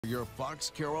Your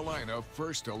Fox Carolina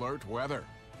First Alert weather.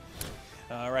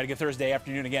 All right, a good Thursday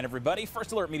afternoon again, everybody.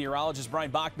 First Alert meteorologist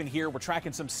Brian Bachman here. We're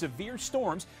tracking some severe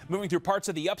storms moving through parts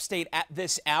of the upstate at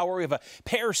this hour. We have a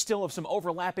pair still of some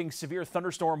overlapping severe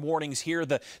thunderstorm warnings here.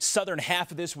 The southern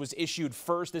half of this was issued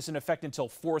first. This in effect until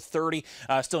 4:30.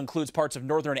 Still includes parts of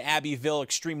northern Abbeville,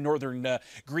 extreme northern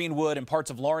Greenwood, and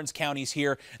parts of Lawrence counties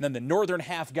here. And then the northern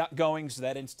half got going, so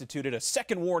that instituted a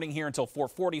second warning here until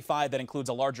 4:45. That includes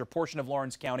a larger portion of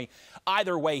Lawrence County.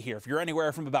 Either way here, if you're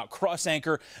anywhere from about Cross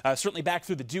Anchor, certainly back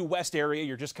through the due west area,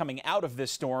 you're just coming out of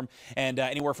this storm, and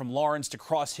anywhere from Lawrence to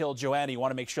Cross Hill, Joanna, you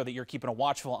want to make sure that you're keeping a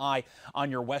watchful eye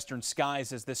on your western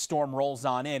skies as this storm rolls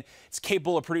on in. It's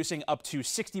capable of producing up to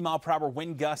 60-mile-per-hour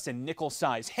wind gusts and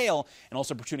nickel-size hail, and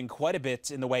also producing quite a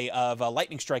bit in the way of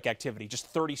lightning strike activity. Just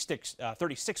 36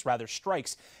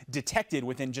 strikes detected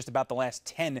within just about the last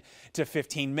 10 to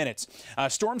 15 minutes.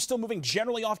 Storm's still moving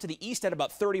generally off to the east at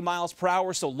about 30 miles per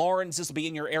hour, so Lawrence, this will be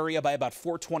in your area by about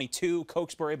 4:22,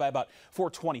 Cokesbury by about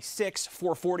 4:26,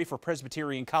 4:40 for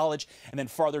Presbyterian College, and then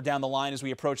farther down the line as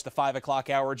we approach the 5 o'clock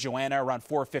hour, Joanna around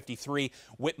 4:53,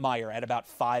 Whitmire at about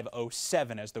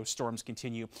 5:07 as those storms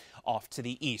continue off to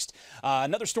the east.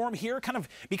 Another storm here kind of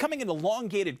becoming an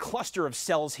elongated cluster of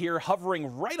cells here,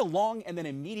 hovering right along and then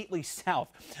immediately south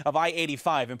of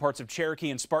I-85 in parts of Cherokee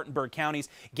and Spartanburg counties.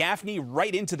 Gaffney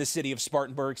right into the city of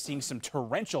Spartanburg, seeing some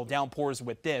torrential downpours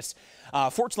with this.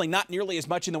 Fortunately, not nearly as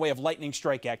much in the way of lightning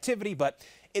strike activity, but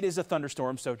it is a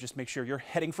thunderstorm, so just make sure you're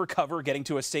heading for cover, getting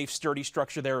to a safe, sturdy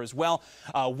structure there as well.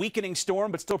 Weakening storm,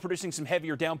 but still producing some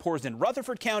heavier downpours in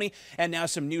Rutherford County, and now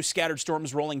some new scattered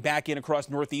storms rolling back in across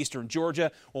northeastern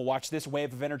Georgia. We'll watch this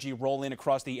wave of energy roll in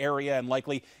across the area and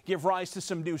likely give rise to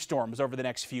some new storms over the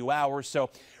next few hours. So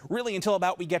really until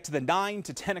about we get to the 9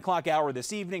 to 10 o'clock hour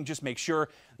this evening, just make sure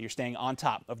that you're staying on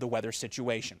top of the weather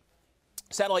situation.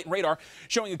 Satellite and radar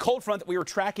showing a cold front that we were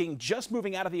tracking just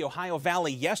moving out of the Ohio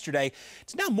Valley yesterday.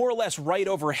 It's now more or less right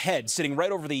overhead, sitting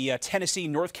right over the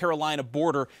Tennessee-North Carolina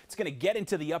border. It's going to get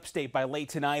into the upstate by late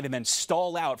tonight and then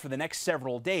stall out for the next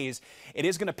several days. It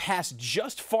is going to pass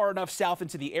just far enough south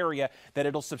into the area that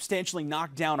it'll substantially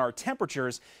knock down our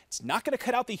temperatures. It's not going to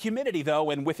cut out the humidity, though,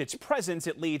 and with its presence,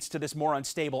 it leads to this more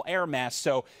unstable air mass.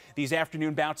 So these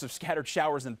afternoon bouts of scattered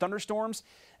showers and thunderstorms,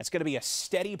 it's going to be a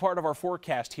steady part of our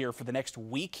forecast here for the next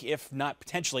week, if not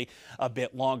potentially a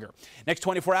bit longer. Next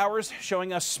 24 hours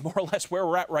showing us more or less where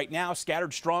we're at right now.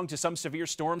 Scattered strong to some severe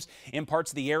storms in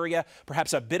parts of the area.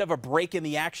 Perhaps a bit of a break in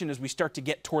the action as we start to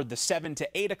get toward the 7 to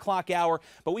 8 o'clock hour.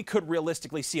 But we could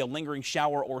realistically see a lingering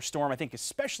shower or storm, I think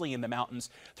especially in the mountains,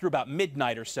 through about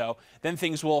midnight or so. Then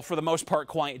things will, for the most part,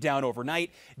 quiet down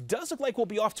overnight. Does look like we'll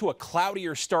be off to a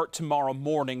cloudier start tomorrow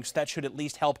morning, so that should at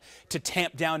least help to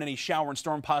tamp down any shower and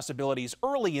storm possibilities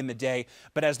early in the day.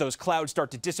 But as those clouds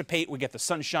start to dissipate, we get the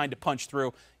sunshine to punch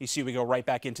through. You see we go right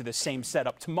back into the same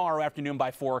setup tomorrow afternoon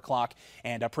by 4 o'clock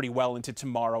and pretty well into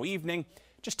tomorrow evening.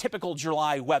 Just typical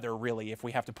July weather, really, if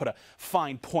we have to put a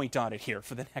fine point on it here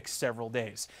for the next several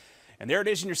days. And there it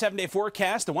is in your 7-day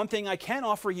forecast. The one thing I can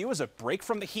offer you is a break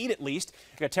from the heat, at least.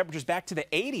 We've got temperatures back to the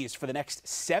 80s for the next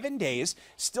 7 days.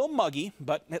 Still muggy,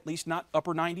 but at least not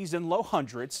upper 90s and low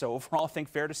hundreds. So overall, I think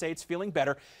fair to say it's feeling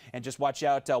better. And just watch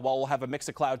out while we'll have a mix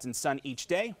of clouds and sun each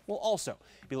day. We'll also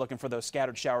be looking for those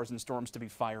scattered showers and storms to be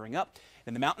firing up.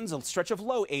 In the mountains, a stretch of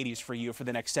low 80s for you for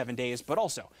the next 7 days, but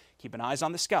also keep an eye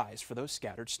on the skies for those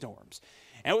scattered storms.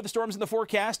 And with the storms in the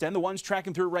forecast and the ones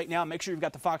tracking through right now, make sure you've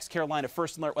got the Fox Carolina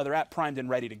First Alert Weather app primed and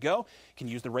ready to go. You can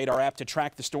use the radar app to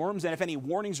track the storms, and if any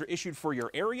warnings are issued for your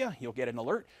area, you'll get an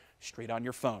alert straight on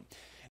your phone.